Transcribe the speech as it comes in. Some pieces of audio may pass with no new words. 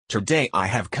Today I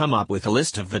have come up with a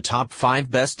list of the top 5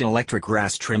 best electric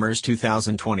grass trimmers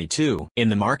 2022 in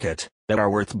the market that are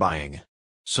worth buying.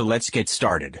 So let's get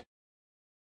started.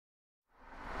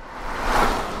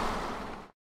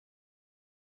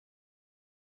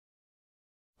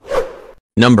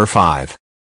 Number 5.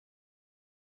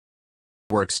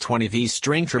 Works 20V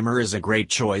string trimmer is a great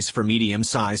choice for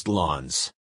medium-sized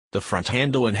lawns. The front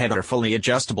handle and head are fully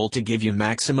adjustable to give you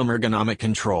maximum ergonomic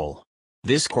control.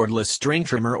 This cordless string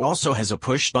trimmer also has a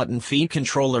push-button feed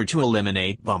controller to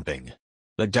eliminate bumping.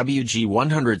 The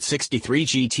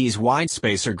WG163 GT's wide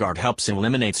spacer guard helps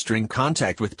eliminate string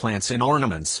contact with plants and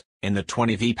ornaments, and the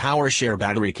 20V PowerShare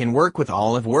battery can work with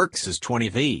all of Works'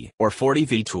 20V or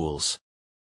 40V tools.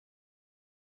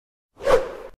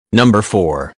 Number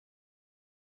 4.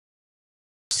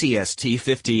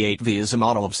 CST58V is a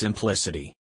model of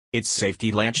simplicity. Its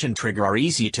safety latch and trigger are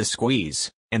easy to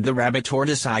squeeze, and the rabbit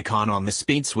tortoise icon on the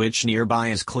speed switch nearby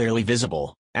is clearly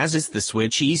visible, as is the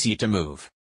switch easy to move.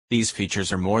 These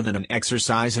features are more than an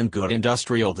exercise in good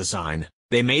industrial design.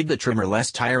 They made the trimmer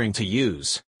less tiring to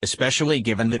use, especially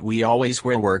given that we always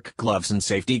wear work gloves and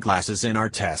safety glasses in our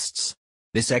tests.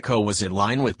 This Echo was in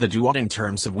line with the DeWalt in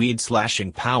terms of weed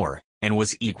slashing power, and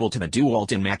was equal to the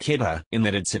DeWalt in Makita in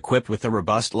that it's equipped with a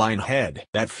robust line head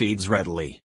that feeds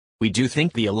readily. We do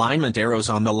think the alignment arrows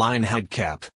on the line head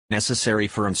cap, necessary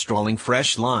for installing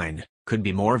fresh line, could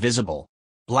be more visible.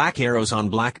 Black arrows on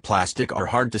black plastic are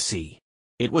hard to see.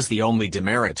 It was the only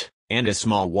demerit, and a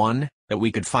small one, that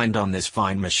we could find on this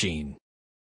fine machine.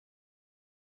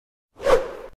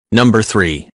 Number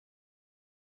 3.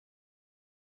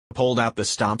 Pulled out the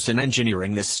stops in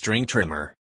engineering this string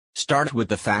trimmer. Start with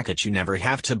the fact that you never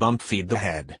have to bump feed the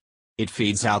head. It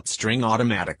feeds out string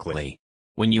automatically.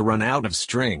 When you run out of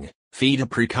string, feed a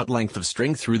pre-cut length of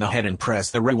string through the head and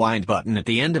press the rewind button at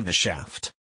the end of the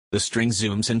shaft. The string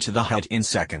zooms into the head in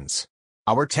seconds.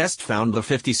 Our test found the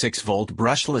 56-volt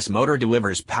brushless motor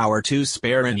delivers power to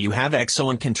spare, and you have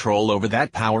excellent control over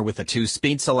that power with a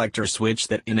 2-speed selector switch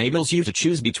that enables you to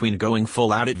choose between going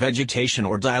full out at vegetation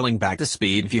or dialing back the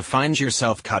speed if you find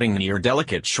yourself cutting near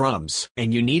delicate shrubs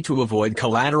and you need to avoid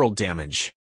collateral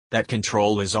damage. That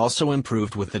control is also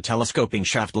improved with the telescoping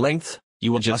shaft length.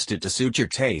 You adjust it to suit your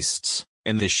tastes,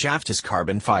 and this shaft is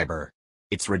carbon fiber.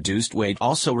 Its reduced weight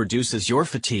also reduces your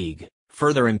fatigue,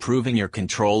 further improving your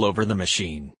control over the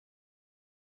machine.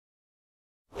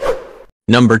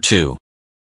 Number 2.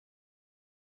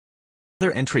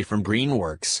 Another entry from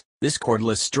Greenworks. This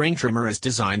cordless string trimmer is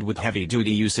designed with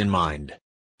heavy-duty use in mind.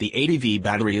 The 80V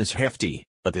battery is hefty,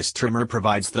 but this trimmer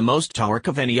provides the most torque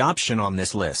of any option on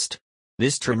this list.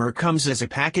 This trimmer comes as a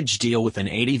package deal with an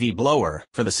 80V blower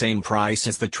for the same price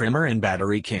as the trimmer and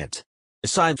battery kit.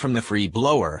 Aside from the free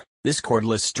blower, this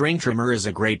cordless string trimmer is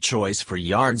a great choice for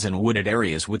yards and wooded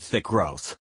areas with thick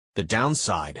growth. The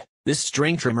downside: this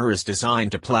string trimmer is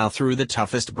designed to plow through the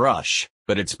toughest brush,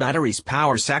 but its battery's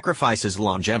power sacrifices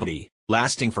longevity,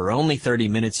 lasting for only 30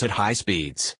 minutes at high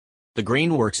speeds. The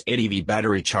Greenworks 80V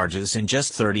battery charges in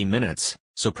just 30 minutes.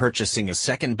 So purchasing a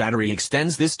second battery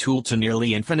extends this tool to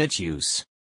nearly infinite use.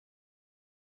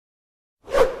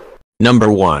 Number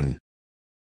 1.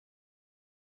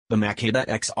 The Makita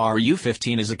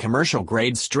XRU15 is a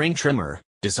commercial-grade string trimmer,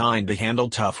 designed to handle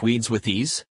tough weeds with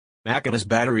ease. Makita's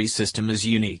battery system is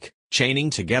unique, chaining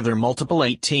together multiple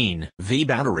 18V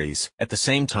batteries at the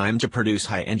same time to produce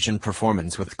high engine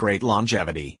performance with great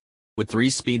longevity. With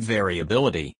 3-speed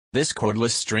variability, this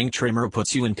cordless string trimmer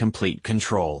puts you in complete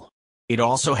control. It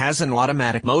also has an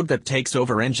automatic mode that takes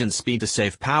over engine speed to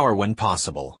save power when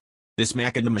possible. This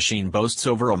Makita machine boasts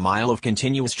over a mile of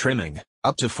continuous trimming,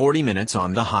 up to 40 minutes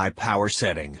on the high power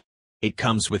setting. It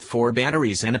comes with 4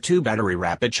 batteries and a 2-battery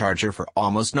rapid charger for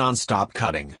almost non-stop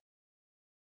cutting.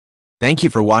 Thank you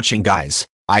for watching, guys.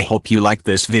 I hope you liked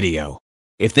this video.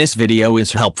 If this video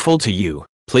is helpful to you,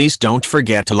 please don't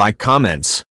forget to like,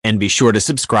 comments, and be sure to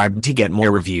subscribe to get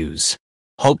more reviews.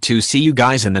 Hope to see you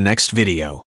guys in the next video.